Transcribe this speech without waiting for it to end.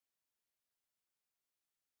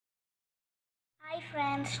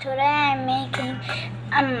Friends, today I'm making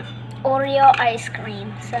Oreo ice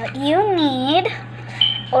cream. So you need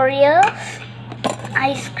Oreos,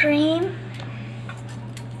 ice cream,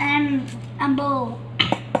 and a bowl.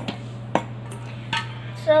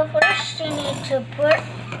 So first you need to put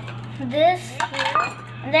this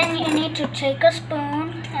here. Then you need to take a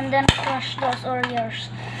spoon and then crush those Oreos.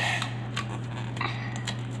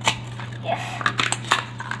 Yes.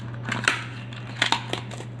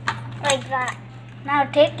 Like that. Now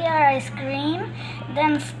take your ice cream,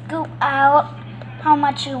 then scoop out how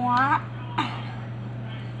much you want.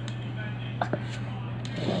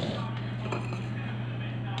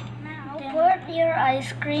 Now put your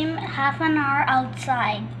ice cream half an hour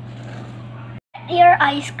outside. Let your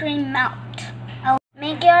ice cream melt.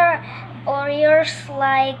 Make your Oreos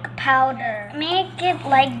like powder. Make it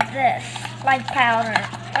like this, like powder.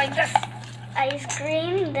 Like this ice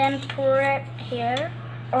cream, then pour it here.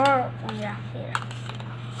 Or, yeah, here.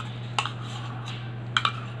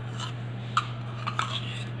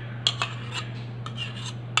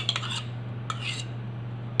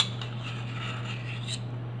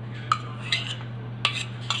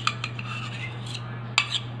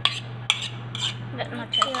 Let me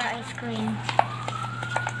try your ice cream.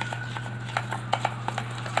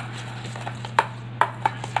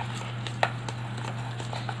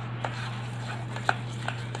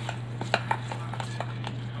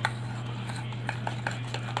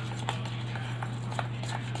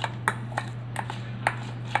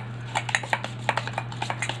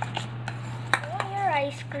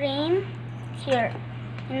 Ice cream here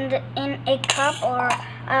in a cup or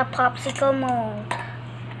a popsicle mold.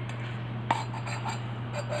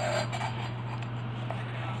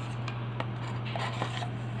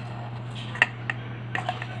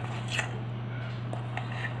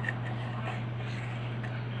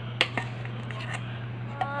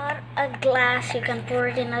 Or a glass, you can pour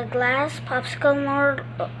it in a glass, popsicle mold,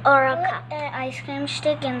 or a cup. Put an ice cream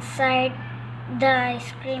stick inside the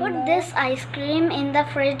ice cream. Put this ice cream in the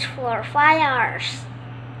fridge for 5 hours.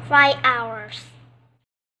 5 hours.